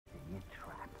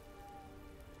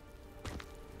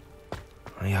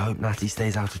I hope Natty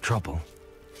stays out of trouble.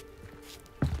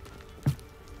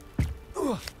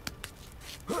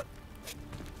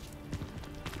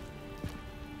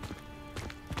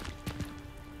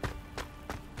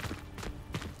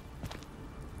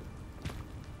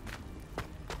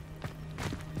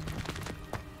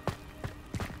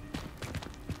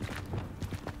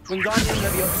 Wingardium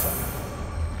Leviosa.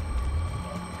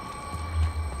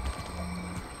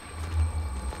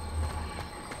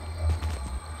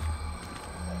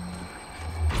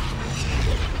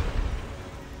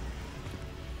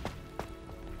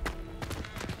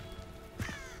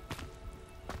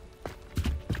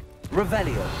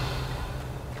 Revelio.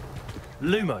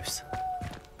 Lumos.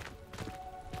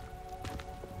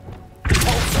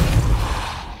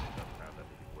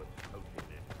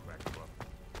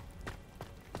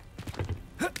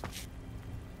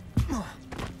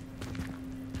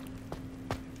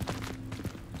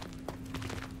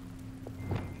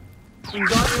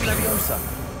 Wingardium Leviosa.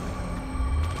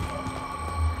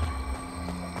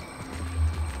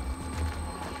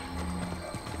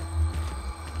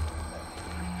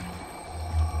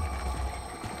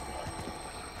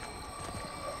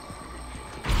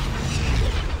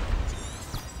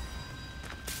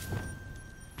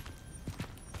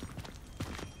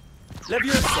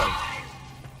 Leviosa.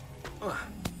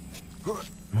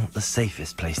 Not the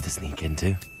safest place to sneak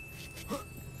into.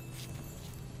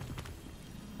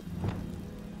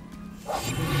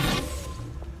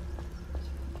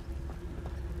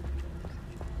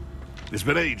 It's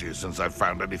been ages since I've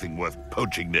found anything worth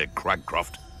poaching near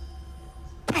Cragcroft.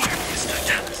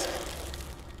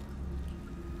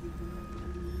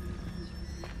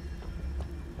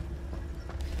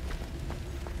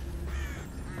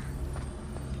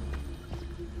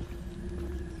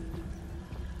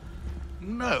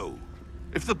 No.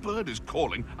 If the bird is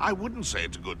calling, I wouldn't say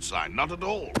it's a good sign, not at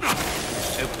all.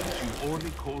 It's evidence you've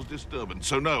already caused disturbance,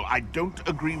 so no, I don't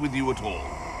agree with you at all.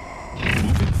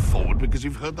 Moving forward because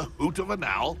you've heard the hoot of an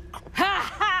owl?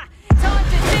 Ha ha! Time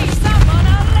to teach someone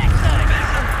a lesson!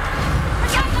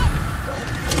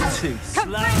 Too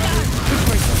slow.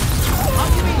 Are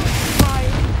you even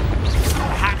trying?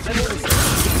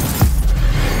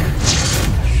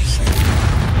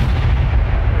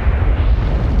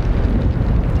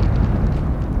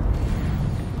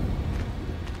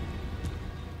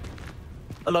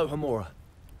 Aloha Mora.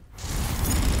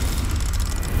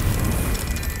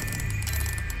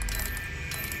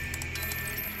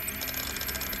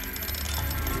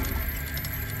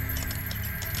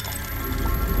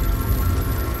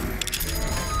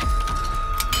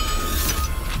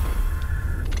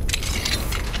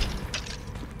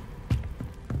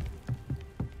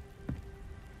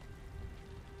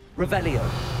 Revelio.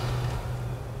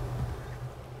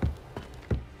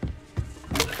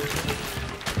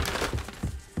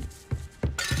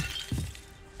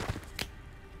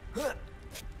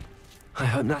 I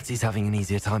hope Natsy's having an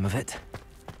easier time of it.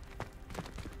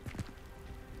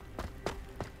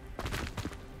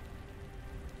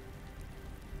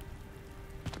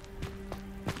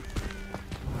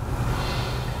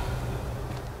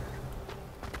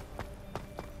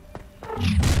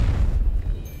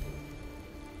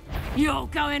 You're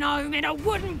going home in a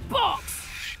wooden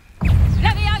box!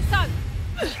 Levioso!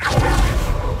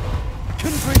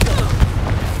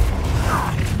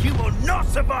 You will not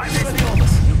survive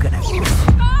this! You're gonna...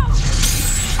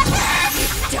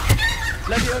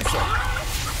 Leviosa!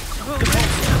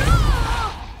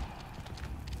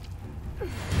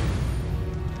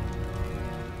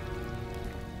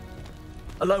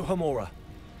 Aloha Mora.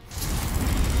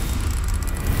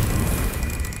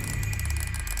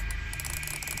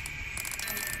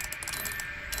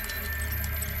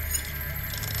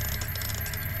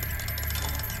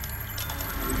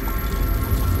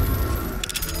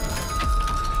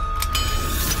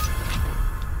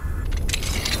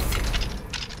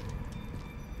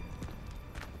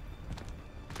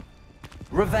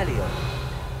 Revelio.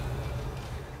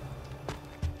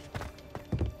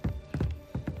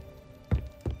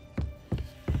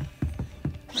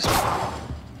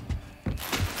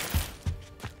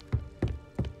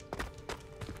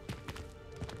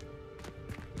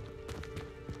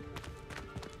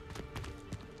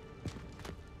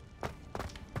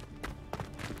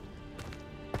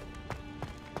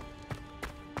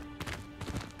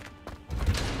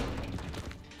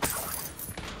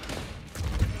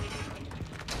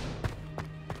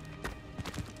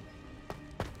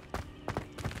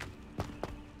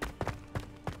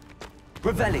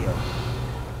 Revelio.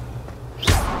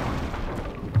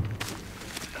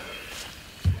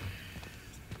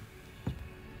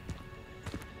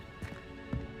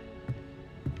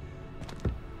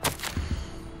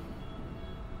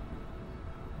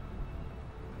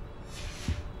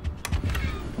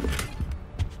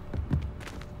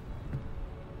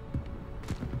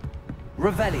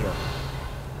 Revelio.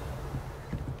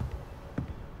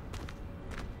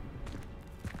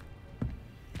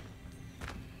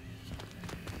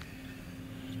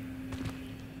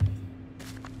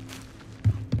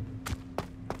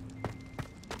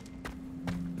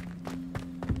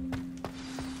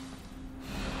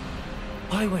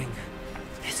 Highwing.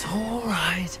 It's all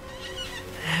right.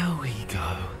 There we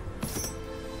go.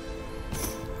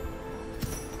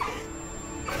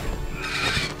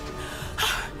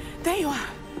 There you are.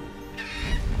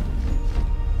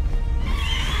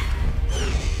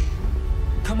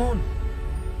 Come on.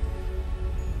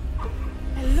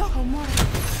 Hello, Homura.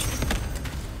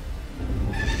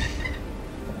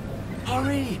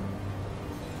 Hurry.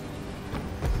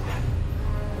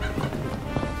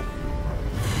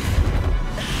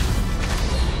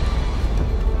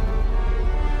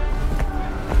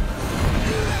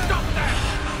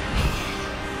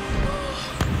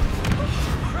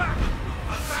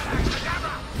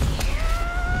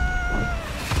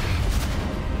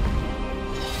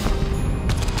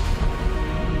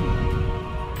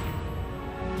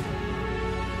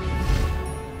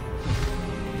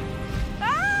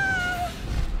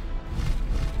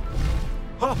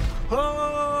 Ho,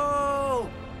 ho!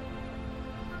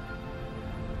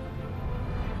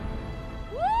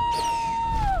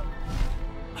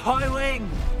 Highwing,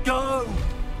 go!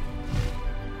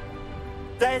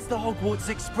 There's the Hogwarts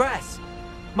Express.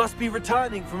 Must be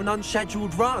returning from an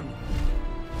unscheduled run.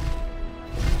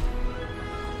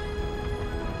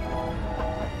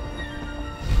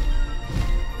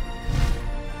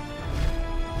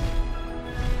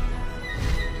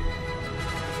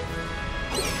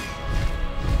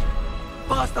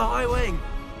 Past the Highwing!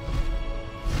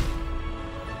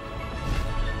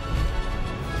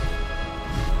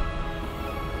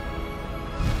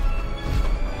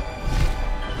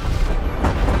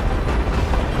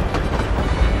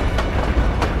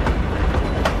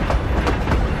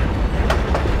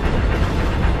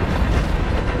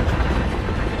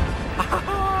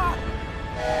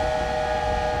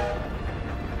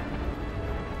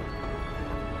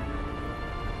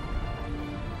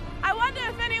 I wonder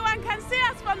if anyone can see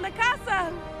us from the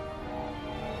castle.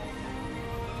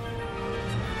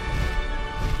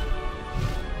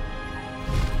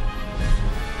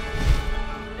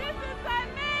 This is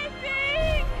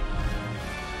amazing!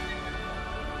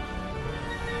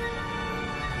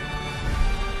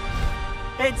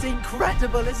 It's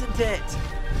incredible, isn't it?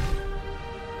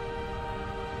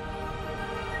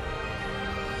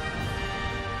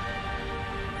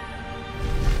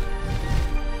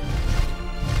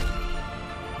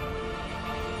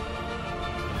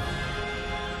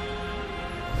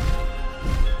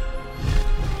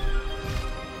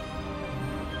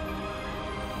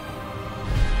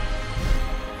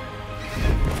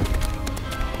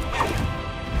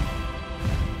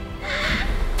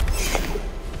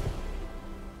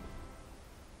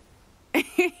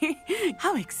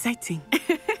 How exciting.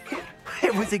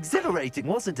 It was exhilarating,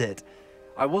 wasn't it?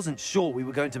 I wasn't sure we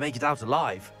were going to make it out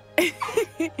alive.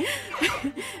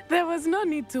 There was no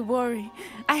need to worry.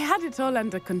 I had it all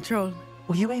under control.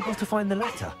 Were you able to find the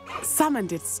letter?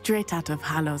 Summoned it straight out of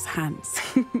Hallow's hands.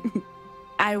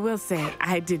 I will say,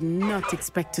 I did not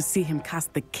expect to see him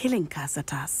cast the killing curse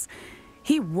at us.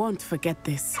 He won't forget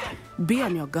this. Be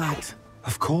on your guard.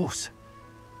 Of course.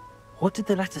 What did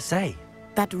the letter say?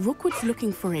 That Rookwood's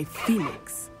looking for a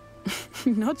phoenix.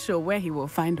 Not sure where he will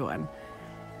find one.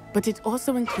 But it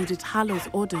also included Hallow's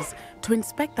orders to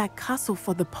inspect that castle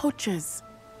for the poachers.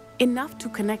 Enough to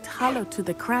connect Hallow to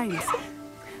the crimes.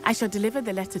 I shall deliver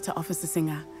the letter to Officer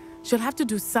Singer. She'll have to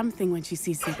do something when she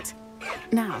sees it.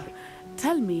 Now,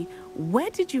 tell me, where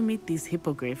did you meet these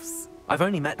hippogriffs? I've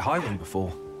only met Highwing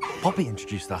before. Poppy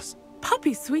introduced us.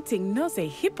 Poppy Sweeting knows a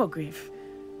hippogriff.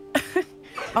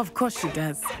 Of course she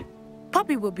does.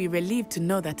 Poppy will be relieved to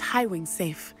know that Highwing's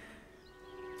safe.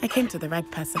 I came to the right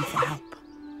person for help.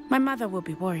 My mother will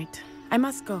be worried. I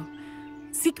must go.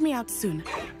 Seek me out soon.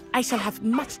 I shall have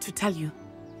much to tell you.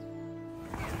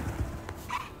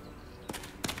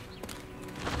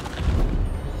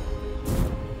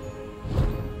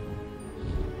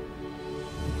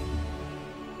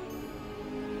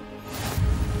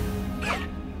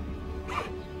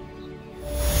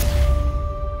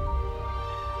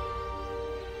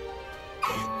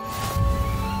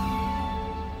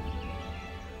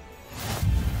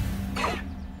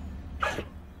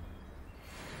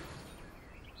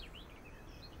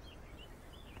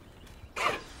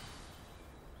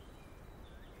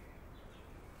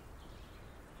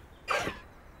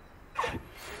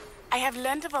 I have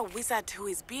learned of a wizard who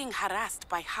is being harassed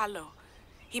by Hallow.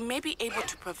 He may be able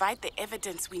to provide the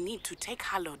evidence we need to take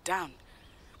Hallow down.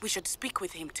 We should speak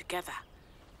with him together.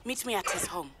 Meet me at his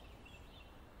home.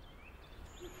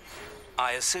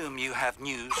 I assume you have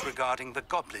news regarding the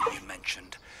goblin you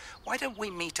mentioned. Why don't we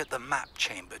meet at the map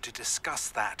chamber to discuss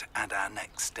that and our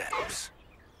next steps?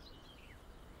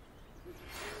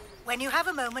 When you have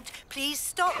a moment, please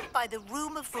stop by the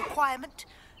Room of Requirement.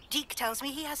 Deke tells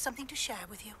me he has something to share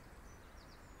with you.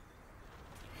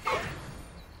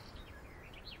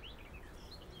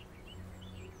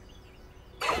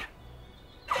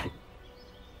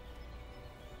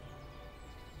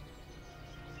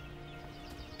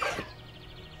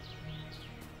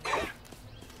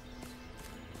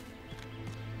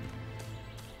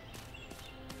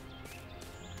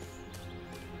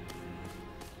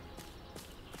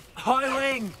 High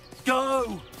Wing,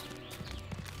 go!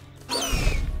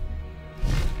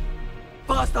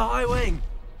 Faster, High Wing!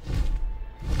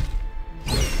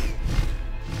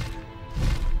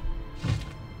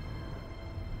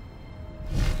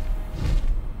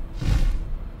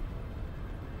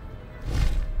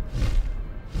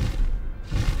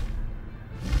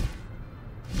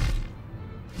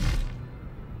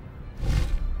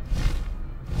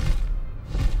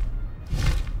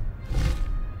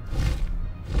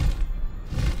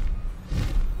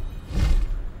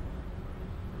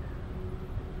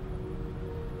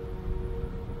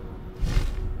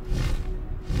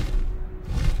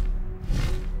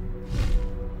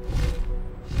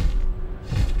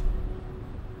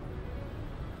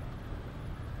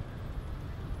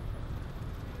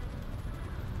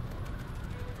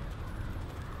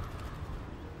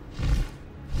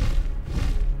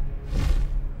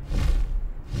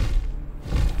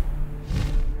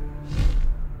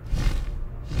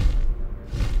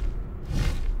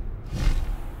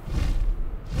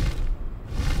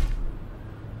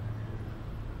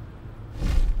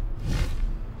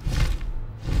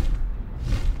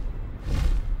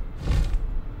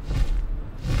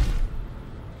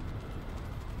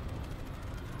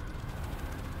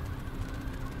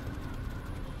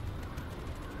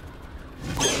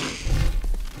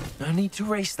 No need to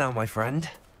race now, my friend.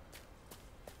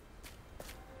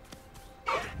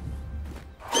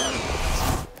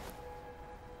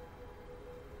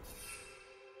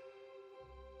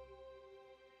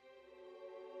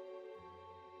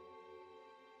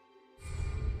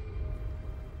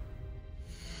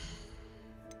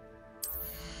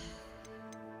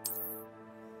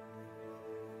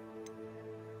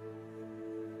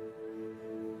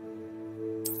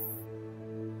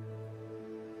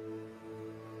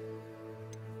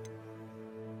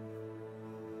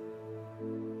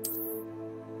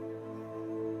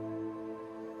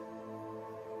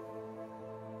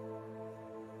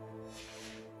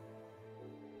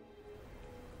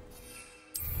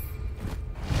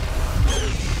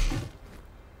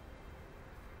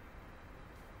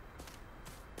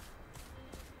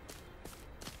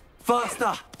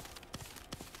 Faster!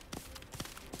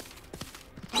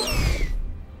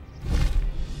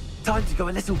 Time to go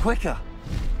a little quicker.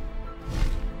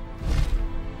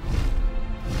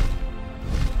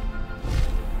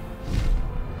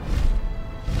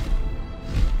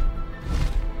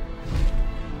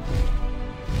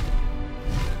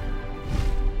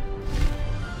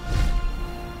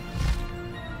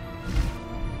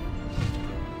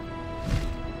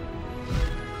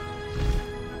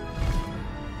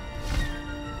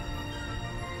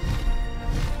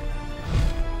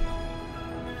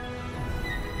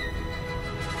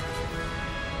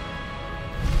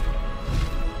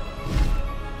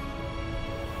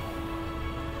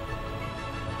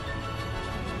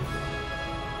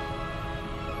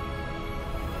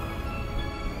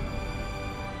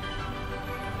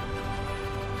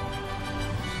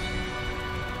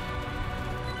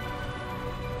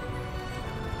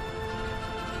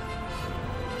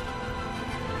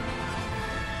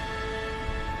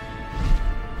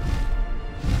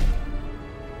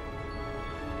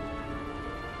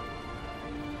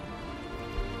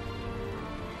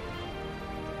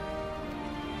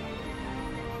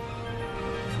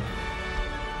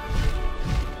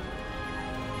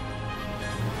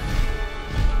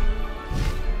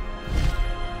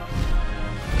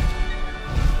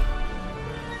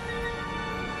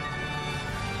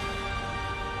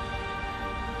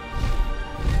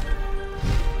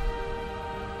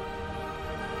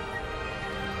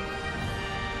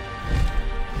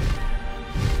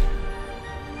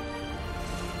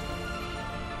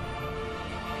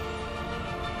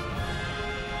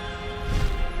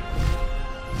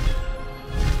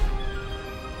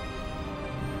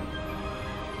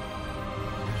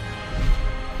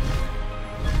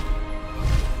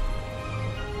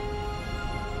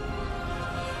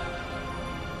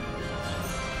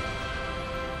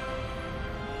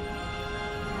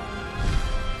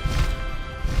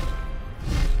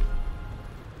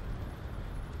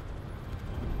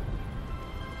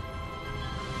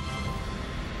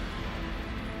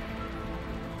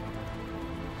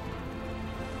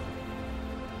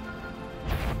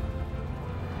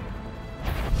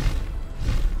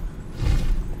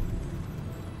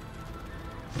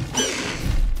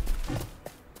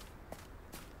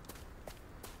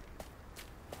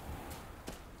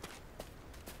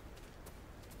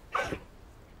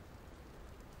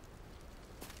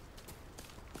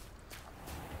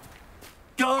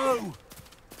 go!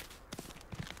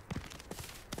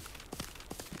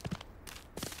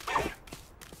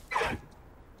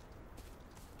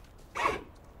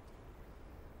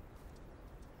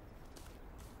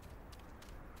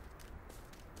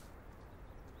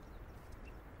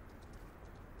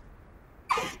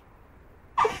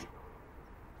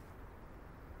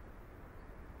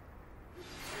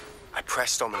 I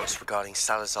pressed Ominous regarding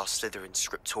Salazar Slytherin's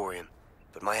scriptorium,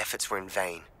 but my efforts were in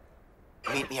vain.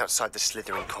 Meet me outside the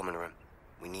Slytherin common room.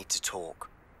 We need to talk.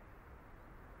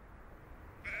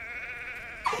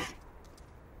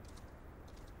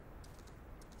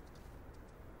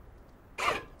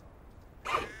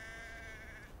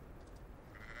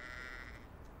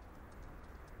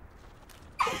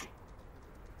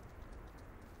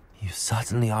 You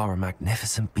certainly are a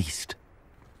magnificent beast.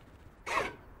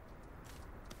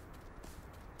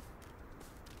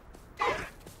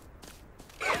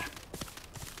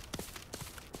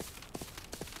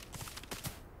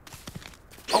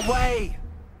 Away!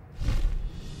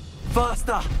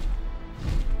 Faster!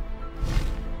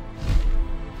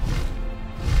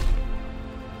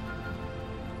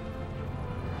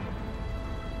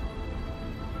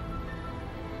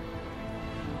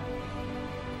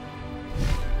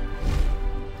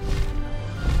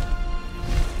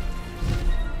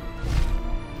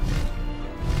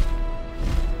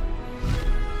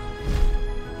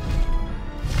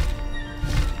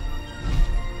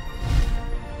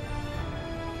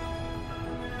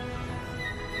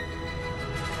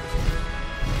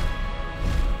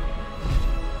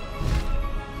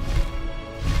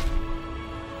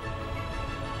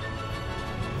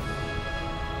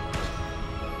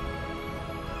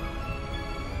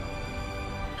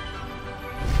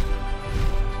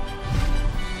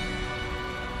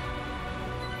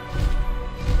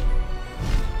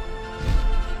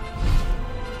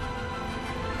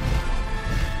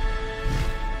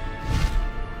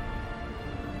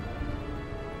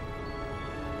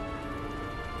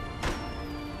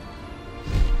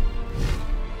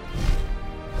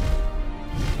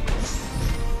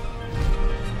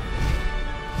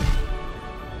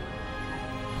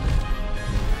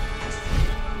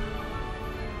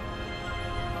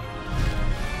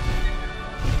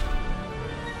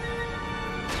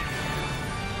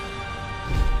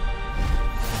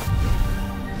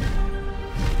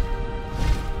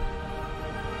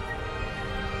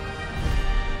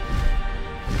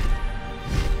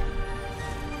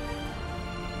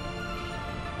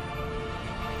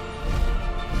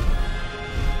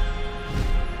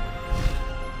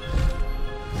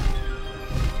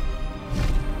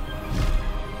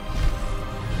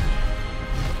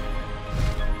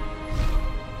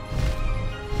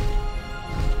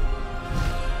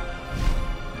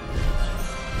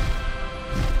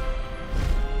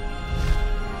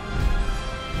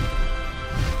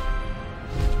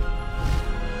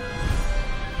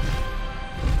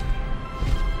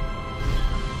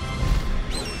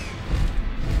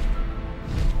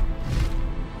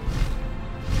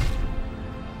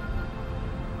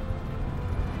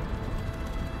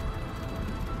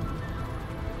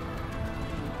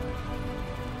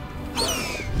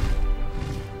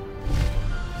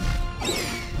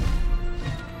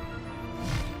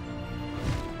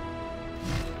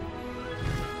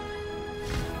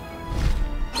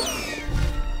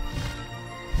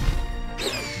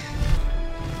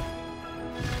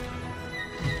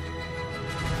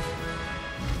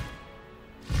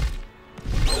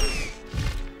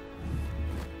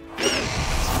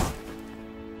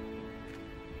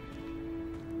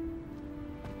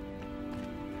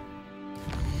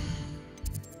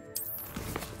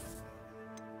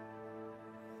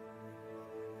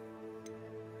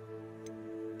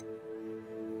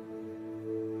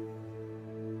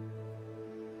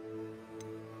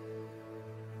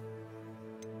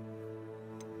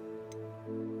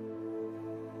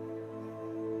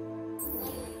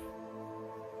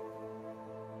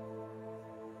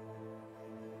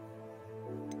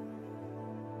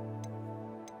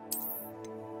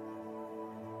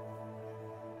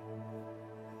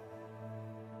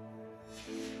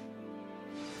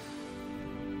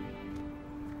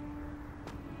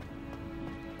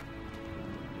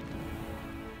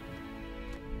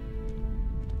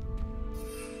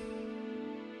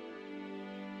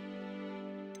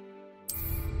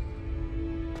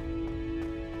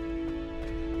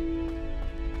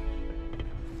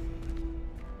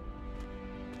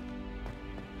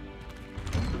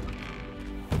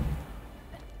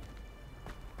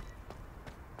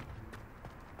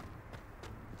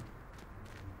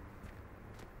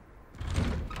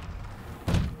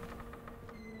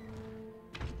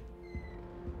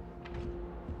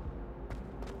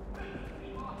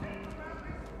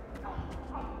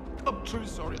 truly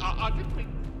sorry. I didn't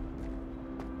mean...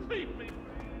 Leave me.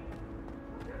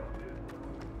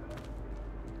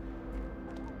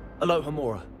 Aloha,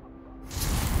 Mora.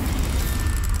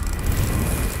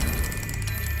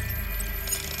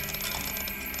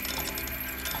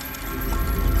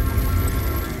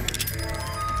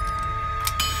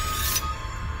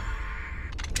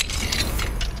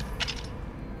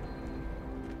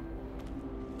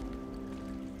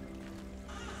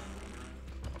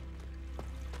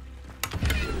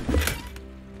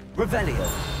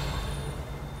 Revelio.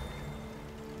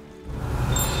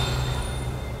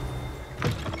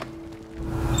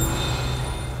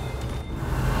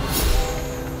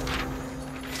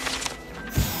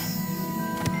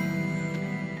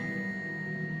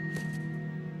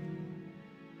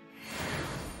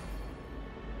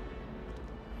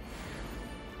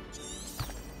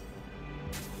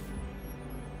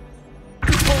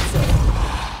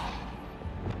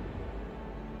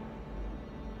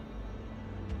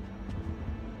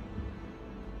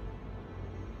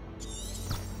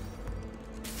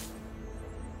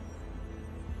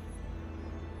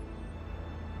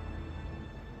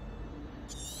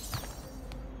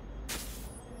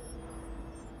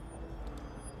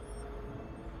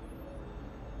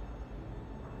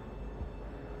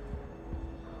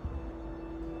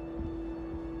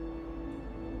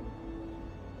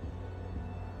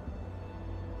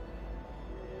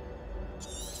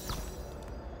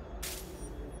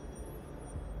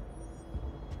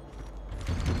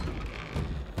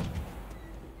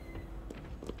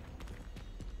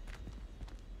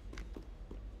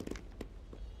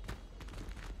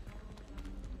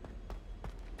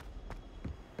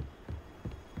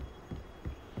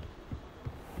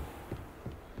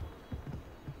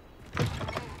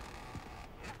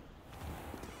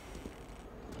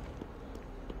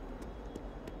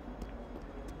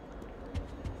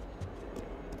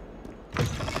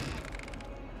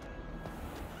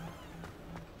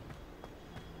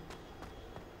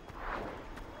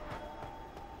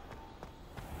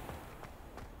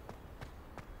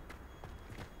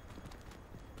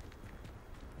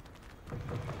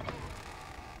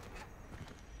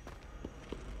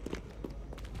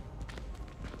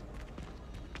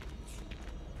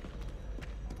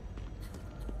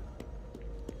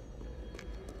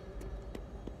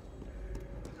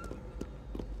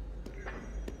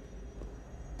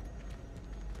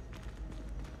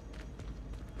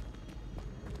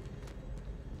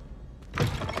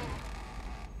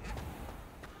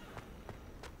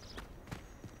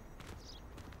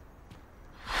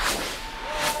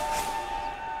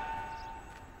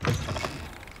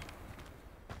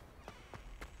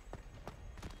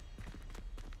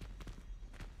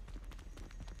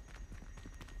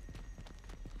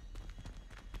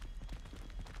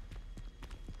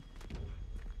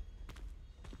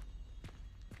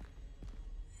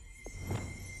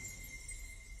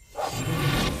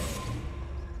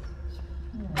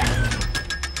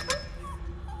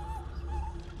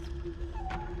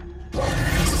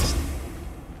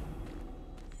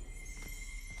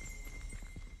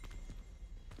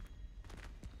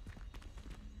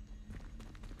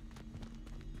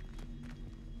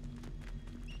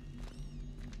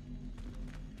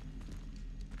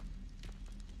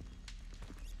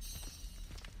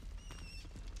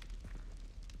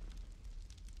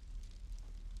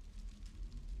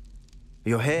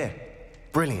 You're here.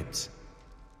 Brilliant.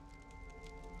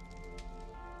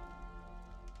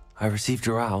 I received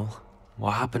your owl.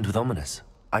 What happened with Ominous?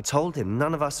 I told him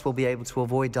none of us will be able to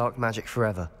avoid dark magic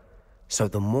forever. So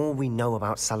the more we know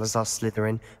about Salazar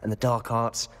Slytherin and the dark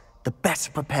arts, the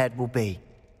better prepared we'll be.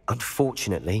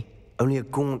 Unfortunately, only a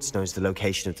Gaunt knows the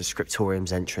location of the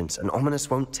Scriptorium's entrance, and Ominous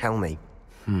won't tell me.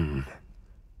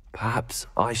 Perhaps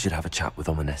I should have a chat with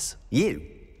Ominous. You?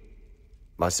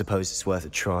 I suppose it's worth a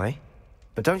try.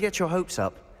 But don't get your hopes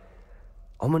up.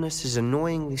 Ominous is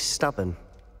annoyingly stubborn.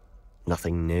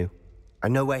 Nothing new. I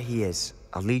know where he is.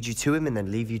 I'll lead you to him and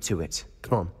then leave you to it.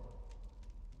 Come on.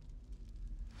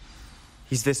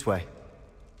 He's this way.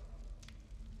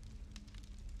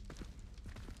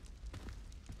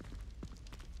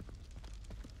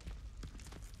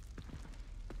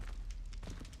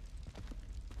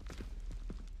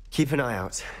 Keep an eye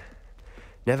out.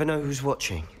 Never know who's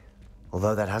watching.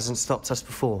 Although that hasn't stopped us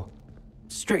before.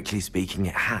 Strictly speaking,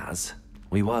 it has.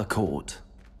 We were caught.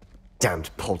 Damned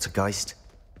poltergeist.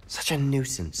 Such a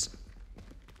nuisance.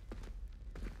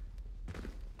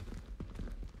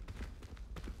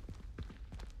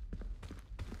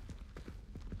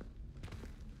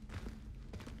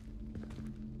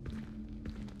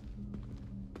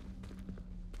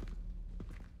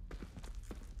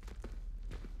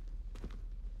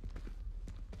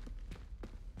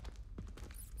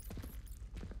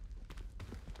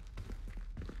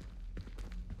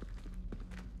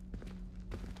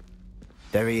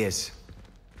 There he is.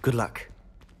 Good luck.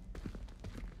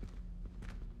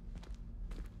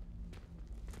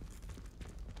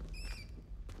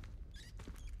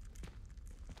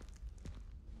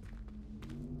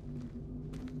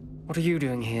 What are you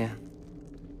doing here?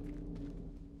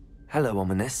 Hello,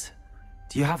 Ominous.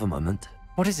 Do you have a moment?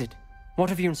 What is it? What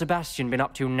have you and Sebastian been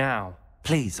up to now?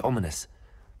 Please, Ominous.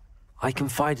 I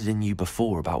confided in you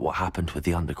before about what happened with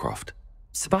the Undercroft.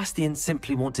 Sebastian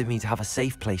simply wanted me to have a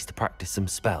safe place to practice some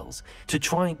spells, to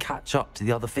try and catch up to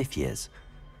the other fifth years.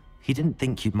 He didn't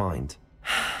think you'd mind.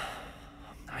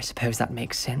 I suppose that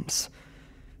makes sense.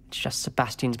 It's just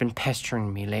Sebastian's been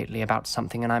pestering me lately about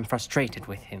something and I'm frustrated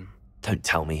with him. Don't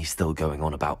tell me he's still going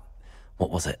on about,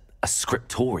 what was it, a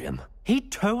scriptorium? He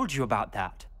told you about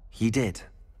that. He did.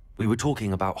 We were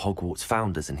talking about Hogwarts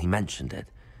founders and he mentioned it.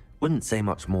 Wouldn't say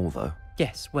much more, though.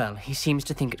 Yes, well, he seems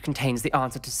to think it contains the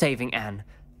answer to saving Anne.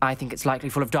 I think it's likely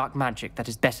full of dark magic that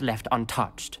is better left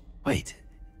untouched. Wait,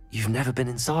 you've never been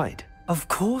inside? Of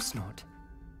course not.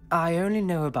 I only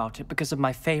know about it because of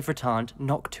my favorite aunt,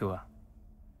 Noctua.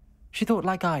 She thought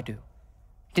like I do.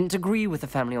 Didn't agree with the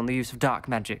family on the use of dark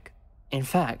magic. In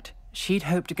fact, she'd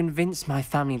hoped to convince my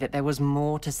family that there was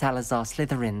more to Salazar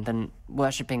Slytherin than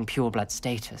worshipping pureblood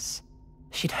status.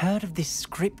 She'd heard of this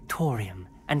scriptorium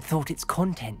and thought its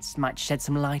contents might shed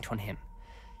some light on him.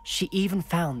 She even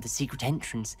found the secret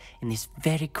entrance in this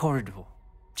very corridor.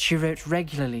 She wrote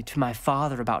regularly to my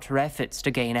father about her efforts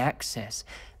to gain access,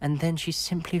 and then she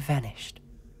simply vanished.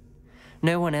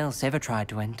 No one else ever tried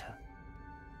to enter.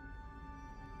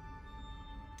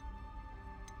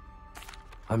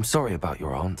 I'm sorry about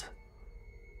your aunt.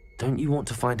 Don't you want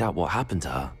to find out what happened to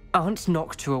her? Aunt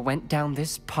Noctua went down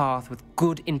this path with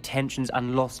good intentions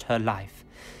and lost her life.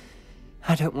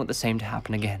 I don't want the same to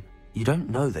happen again. You don't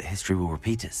know that history will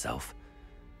repeat itself.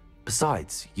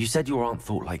 Besides, you said your aunt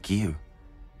thought like you.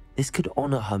 This could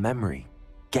honor her memory,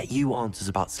 get you answers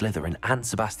about Slytherin and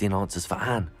Sebastian answers for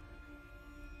Anne.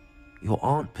 Your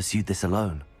aunt pursued this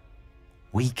alone.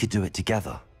 We could do it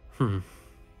together.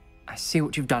 I see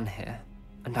what you've done here,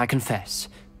 and I confess,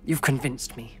 you've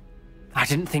convinced me. I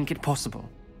didn't think it possible.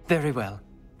 Very well.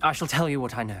 I shall tell you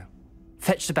what I know.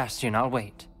 Fetch Sebastian, I'll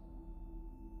wait.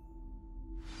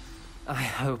 I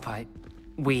hope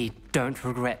we don't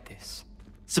regret this.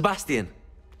 Sebastian,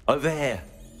 over here.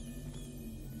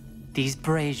 These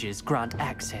braziers grant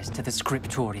access to the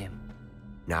scriptorium.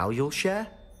 Now you'll share?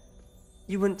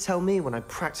 You wouldn't tell me when I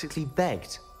practically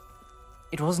begged.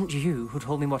 It wasn't you who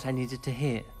told me what I needed to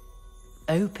hear.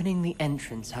 Opening the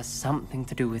entrance has something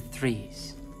to do with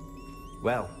threes.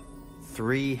 Well,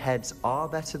 3 heads are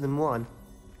better than 1.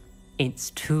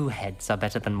 Its 2 heads are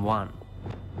better than 1.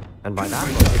 And by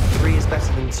that logic, 3 is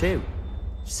better than 2.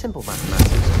 Simple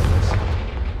mathematics, of course.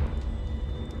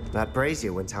 That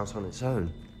brazier went out on its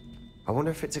own. I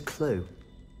wonder if it's a clue.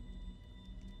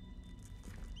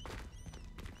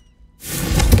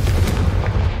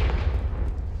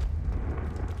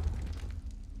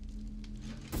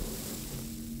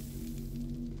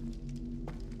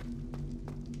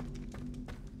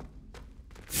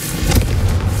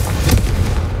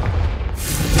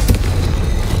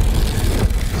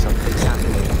 Something's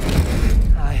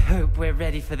happening. I hope we're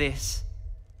ready for this.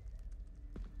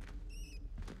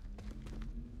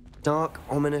 Dark,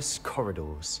 ominous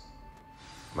corridors.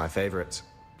 My favorite.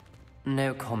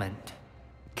 No comment.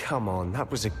 Come on, that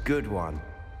was a good one.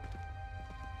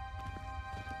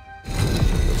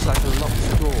 Looks like a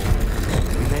locked door.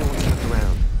 We may want to look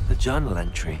around. The journal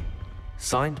entry,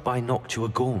 signed by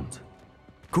Noctua Gaunt.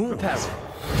 Gaunt?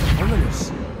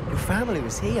 Ominous. Your family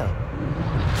was here.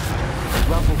 The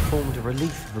rubble formed a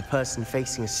relief of a person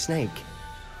facing a snake.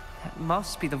 That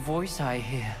must be the voice I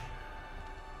hear.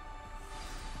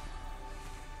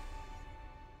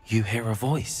 You hear a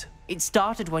voice. It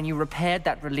started when you repaired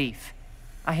that relief.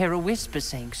 I hear a whisper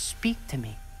saying, "Speak to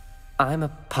me." I'm a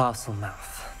parcel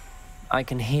mouth. I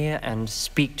can hear and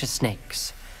speak to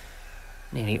snakes.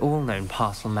 Nearly all known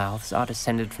parcel mouths are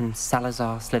descended from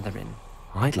Salazar Slytherin.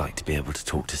 I'd like to be able to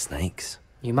talk to snakes.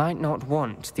 You might not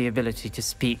want the ability to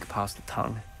speak past the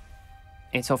tongue.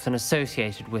 It's often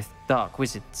associated with dark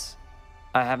wizards.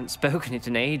 I haven't spoken it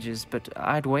in ages, but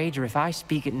I'd wager if I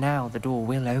speak it now, the door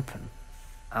will open.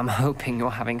 I'm hoping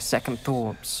you're having second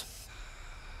thoughts.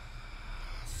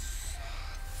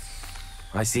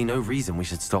 I see no reason we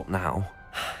should stop now.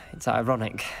 It's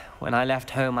ironic. When I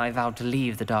left home, I vowed to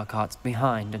leave the dark arts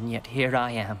behind, and yet here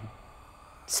I am.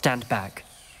 Stand back.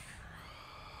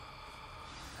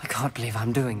 I can't believe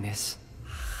I'm doing this.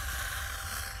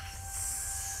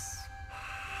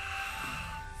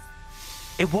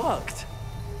 It worked!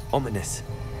 Ominous,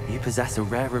 you possess a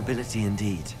rare ability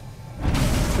indeed.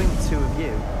 Between the two of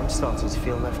you, I'm starting to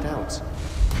feel left out.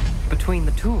 Between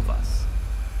the two of us?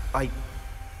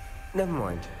 Never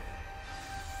mind.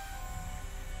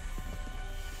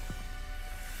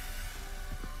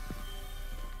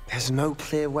 There's no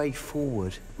clear way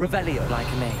forward. Revelio like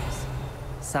a maze.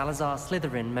 Salazar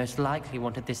Slytherin most likely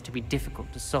wanted this to be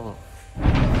difficult to solve.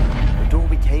 The door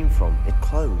we came from, it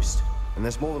closed. And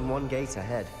there's more than one gate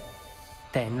ahead.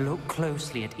 Then look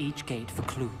closely at each gate for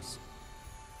clues.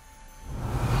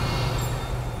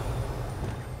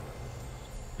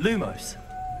 Lumos.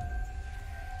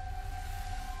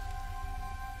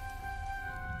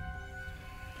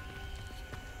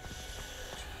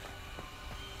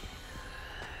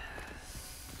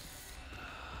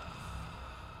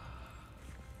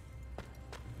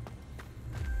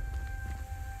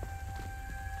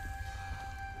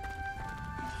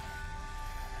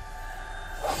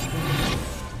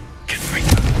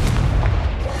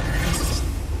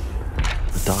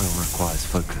 Requires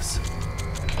focus.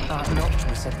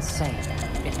 Noctua said the same.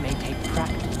 It may take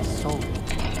practice to solve it.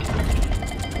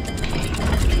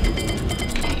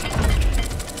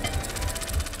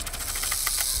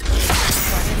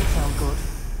 That didn't sound good.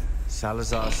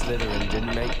 Salazar Slytherin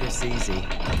didn't make this easy.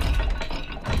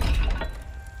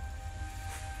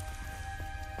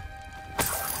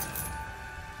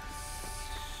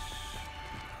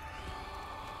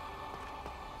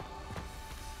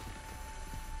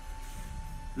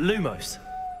 Lumos.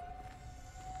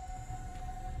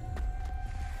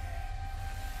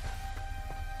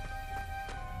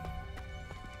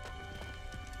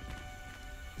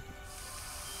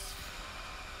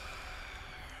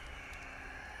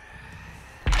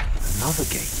 Another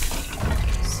gate.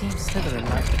 Seems Slytherin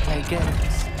likes to play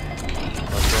games.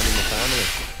 Like one in the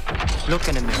family. Look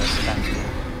in a mirror, Sebastian.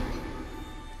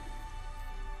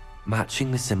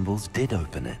 Matching the symbols did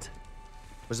open it.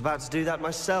 Was about to do that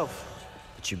myself,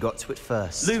 but you got to it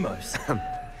first. Lumos.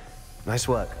 Nice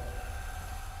work.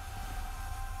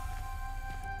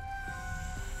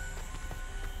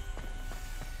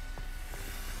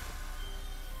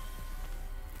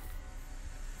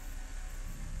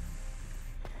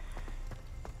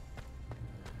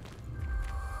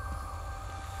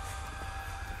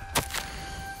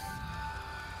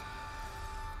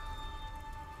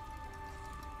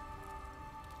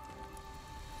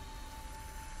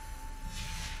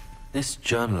 This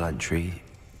journal entry,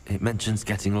 it mentions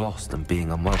getting lost and being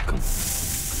unwelcome.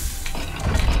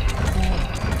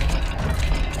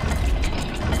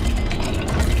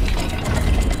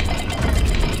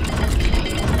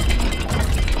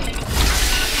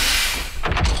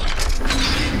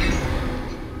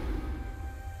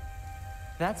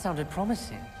 That sounded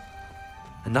promising.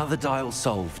 Another dial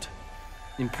solved.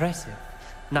 Impressive.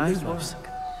 Nice Lumos. work.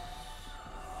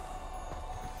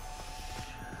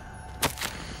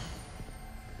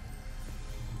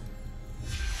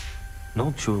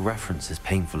 Noctua references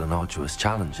painful and arduous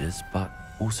challenges, but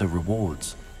also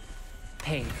rewards.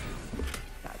 Painful.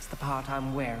 That's the part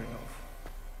I'm wary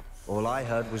of. All I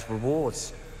heard was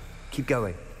rewards. Keep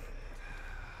going.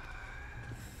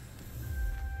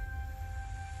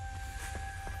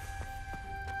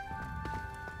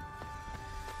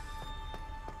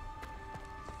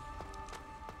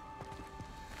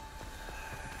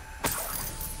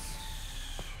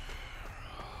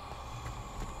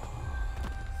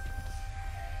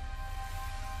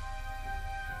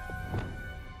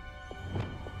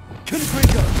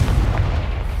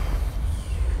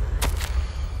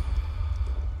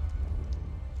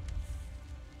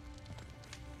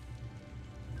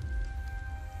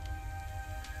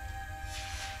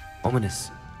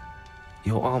 Ominous.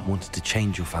 Your aunt wanted to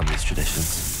change your family's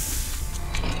traditions.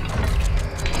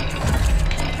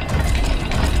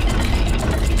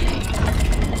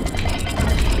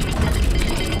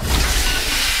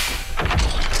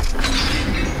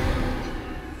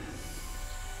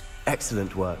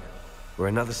 Excellent work. We're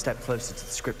another step closer to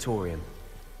the scriptorium.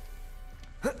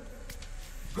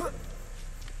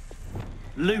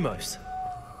 Lumos.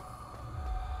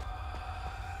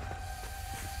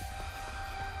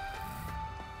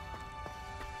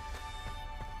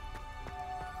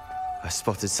 I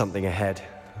spotted something ahead.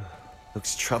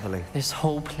 Looks troubling. This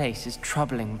whole place is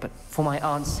troubling, but for my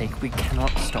aunt's sake, we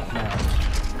cannot stop now.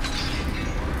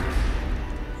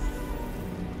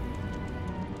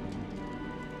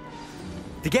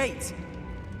 The gate!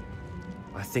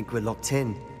 I think we're locked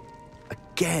in.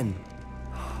 Again.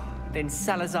 Then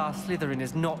Salazar Slytherin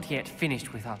is not yet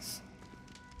finished with us.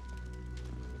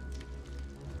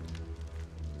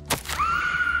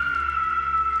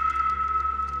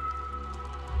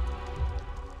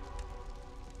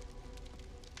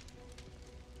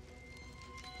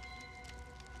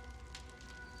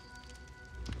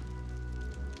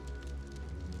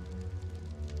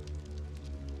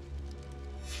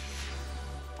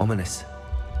 Ominous.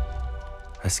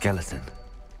 A skeleton.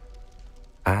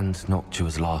 And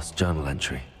Noctua's last journal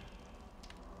entry.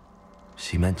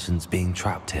 She mentions being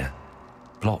trapped here,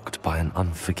 blocked by an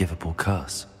unforgivable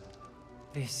curse.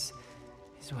 This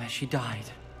is where she died.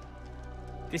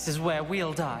 This is where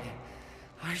we'll die.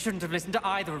 I shouldn't have listened to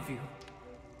either of you.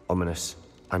 Ominous,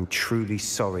 I'm truly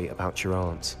sorry about your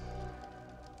aunt.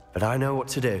 But I know what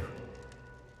to do.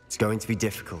 It's going to be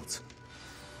difficult.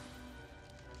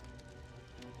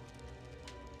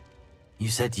 You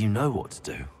said you know what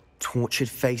to do. Tortured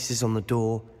faces on the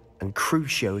door, and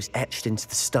Crucio is etched into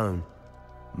the stone.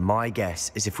 My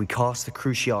guess is if we cast the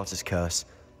Cruciatus curse,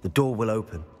 the door will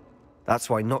open. That's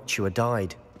why Noctua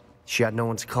died. She had no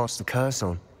one to cast the curse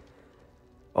on.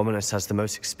 Ominous has the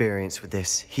most experience with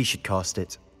this. He should cast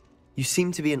it. You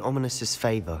seem to be in Ominous's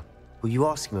favor. Will you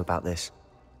ask him about this?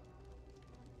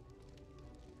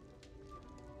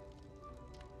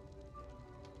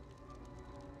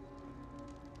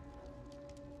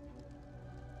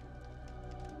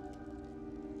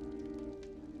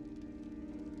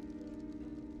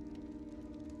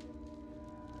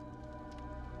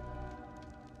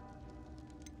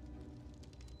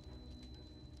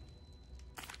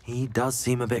 He does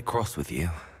seem a bit cross with you.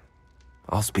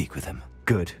 I'll speak with him.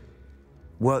 Good.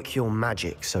 Work your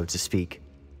magic, so to speak.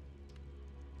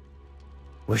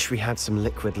 Wish we had some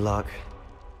liquid luck.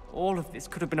 All of this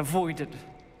could have been avoided.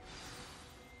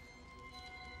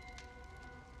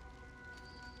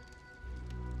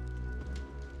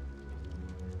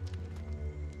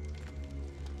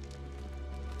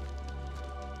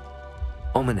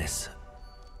 Ominous.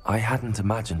 I hadn't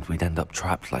imagined we'd end up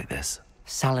trapped like this.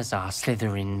 Salazar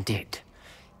Slytherin did.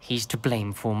 He's to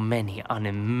blame for many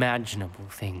unimaginable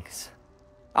things.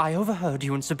 I overheard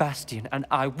you and Sebastian, and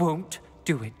I won't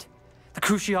do it. The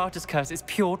Cruciatus curse is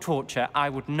pure torture, I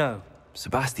would know.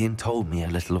 Sebastian told me a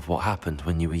little of what happened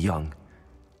when you were young.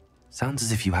 Sounds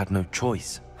as if you had no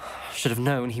choice. Should have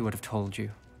known he would have told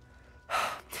you.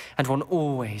 And one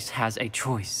always has a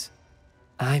choice.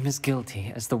 I'm as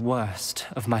guilty as the worst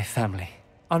of my family.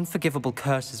 Unforgivable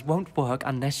curses won't work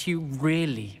unless you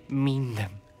really mean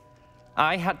them.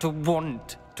 I had to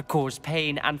want to cause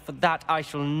pain, and for that I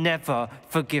shall never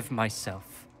forgive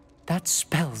myself. That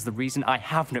spells the reason I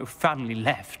have no family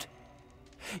left.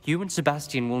 You and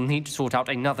Sebastian will need to sort out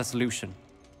another solution.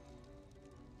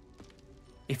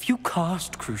 If you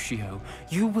cast Crucio,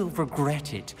 you will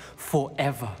regret it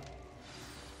forever.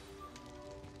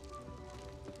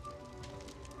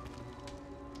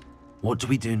 What do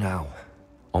we do now?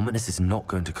 Ominous is not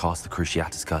going to cast the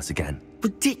Cruciatus curse again.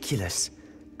 Ridiculous!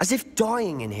 As if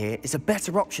dying in here is a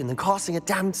better option than casting a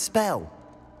damned spell.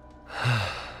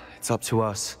 It's up to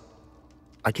us.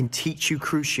 I can teach you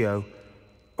Crucio,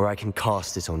 or I can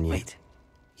cast it on you. Wait,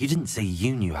 you didn't say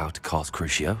you knew how to cast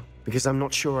Crucio? Because I'm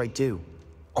not sure I do.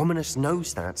 Ominous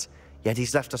knows that, yet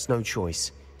he's left us no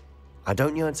choice. I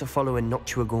don't yearn to follow in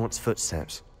Noctua Gaunt's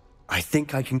footsteps. I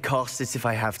think I can cast it if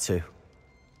I have to.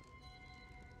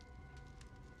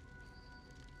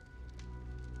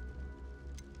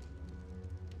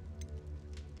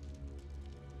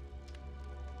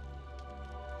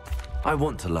 I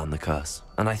want to learn the curse,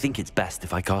 and I think it's best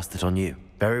if I cast it on you.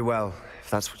 Very well,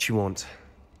 if that's what you want.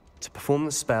 To perform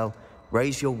the spell,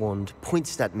 raise your wand, point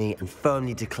it at me, and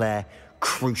firmly declare,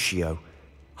 Crucio.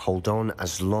 Hold on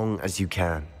as long as you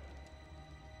can.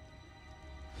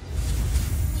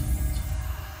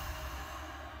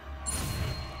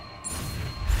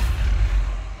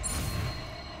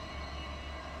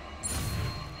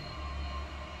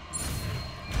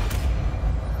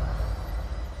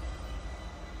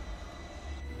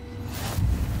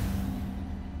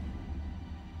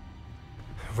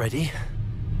 Ready?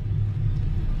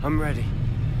 I'm ready.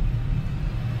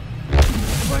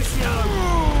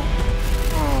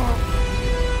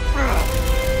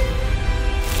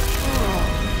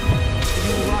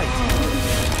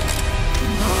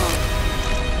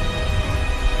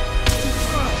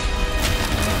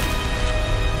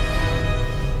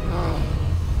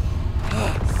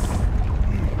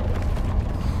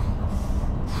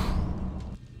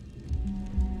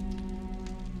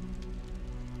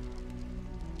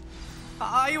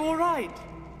 Are you all right?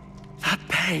 That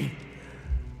pain.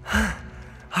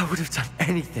 I would have done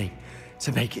anything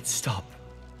to make it stop.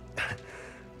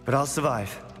 But I'll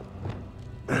survive.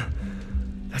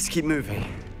 Let's keep moving.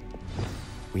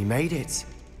 We made it.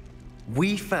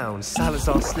 We found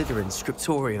Salazar Slytherin's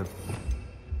scriptorium.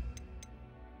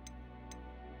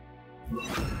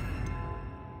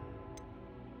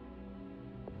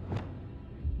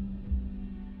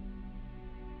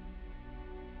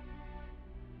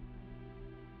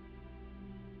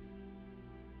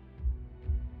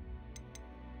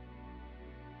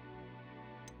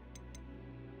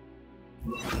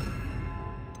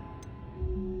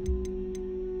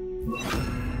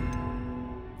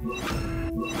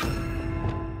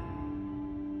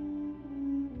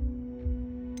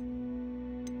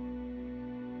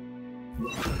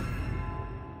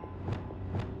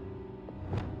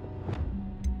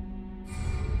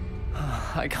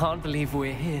 I can't believe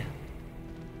we're here.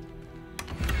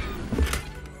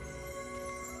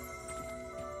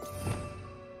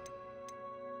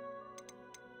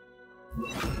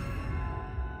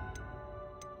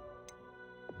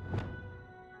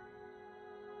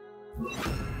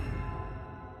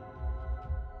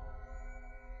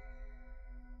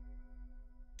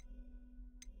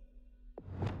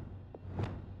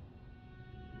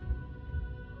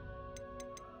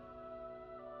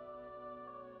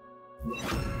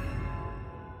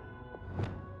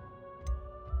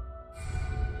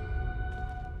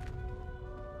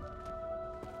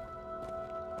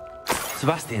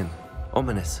 Sebastian,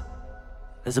 ominous.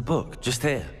 There's a book just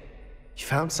here. You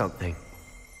found something?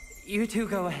 You two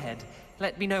go ahead.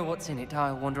 Let me know what's in it.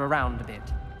 I'll wander around a bit.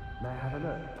 May I have a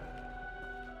look?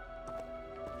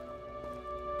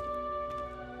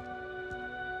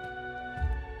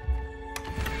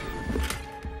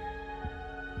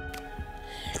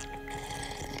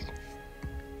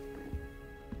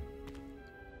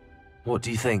 What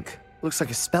do you think? Looks like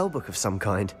a spellbook of some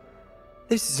kind.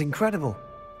 This is incredible.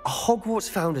 A Hogwarts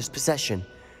founder's possession.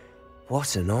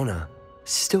 What an honor.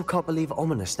 Still can't believe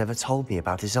Ominous never told me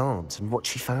about his aunt and what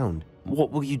she found. What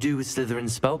will you do with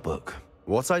Slytherin's spellbook?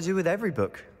 What I do with every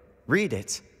book. Read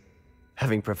it.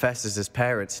 Having professors as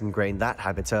parents ingrained that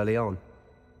habit early on.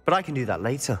 But I can do that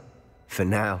later. For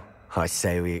now, I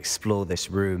say we explore this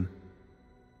room.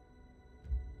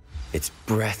 It's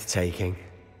breathtaking.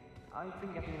 I've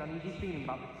been getting an uneasy feeling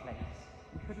about this place.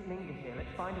 We shouldn't linger here. Let's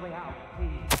find a way out,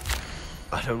 please.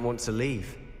 I don't want to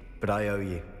leave, but I owe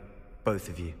you. Both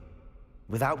of you.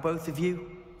 Without both of you,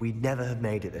 we'd never have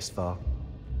made it this far.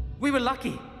 We were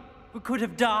lucky. We could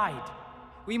have died.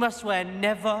 We must swear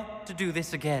never to do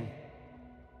this again.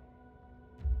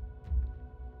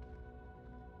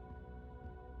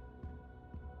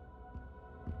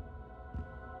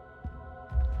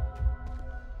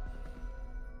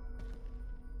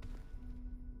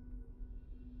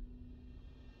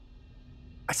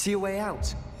 I see a way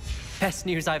out. Best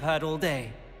news I've heard all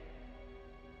day.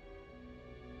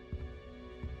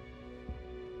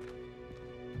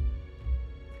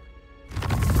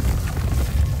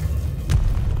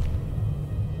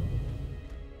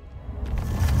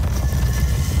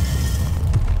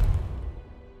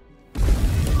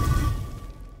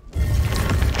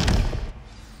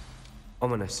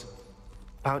 Ominous.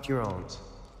 About your aunt.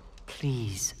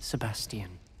 Please, Sebastian.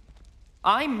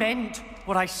 I meant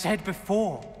what I said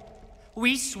before.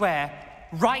 We swear,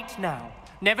 right now,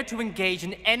 never to engage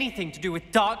in anything to do with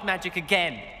dark magic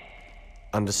again.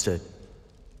 Understood.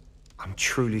 I'm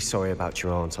truly sorry about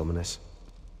your aunt, Ominous.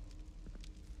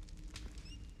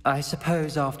 I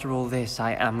suppose after all this,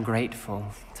 I am grateful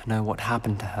to know what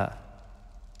happened to her.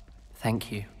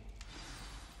 Thank you.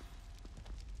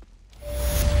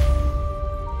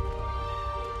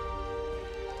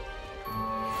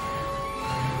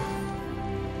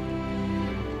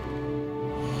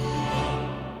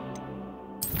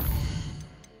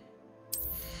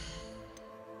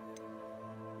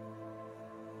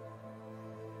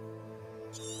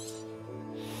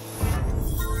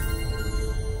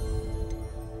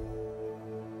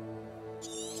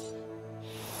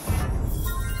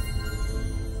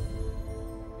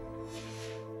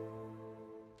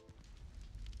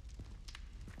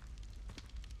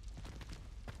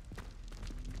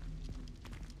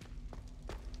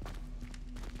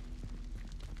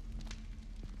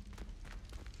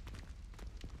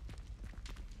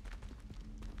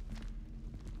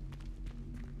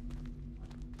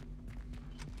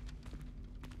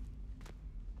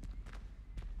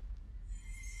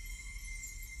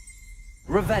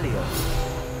 Revelio.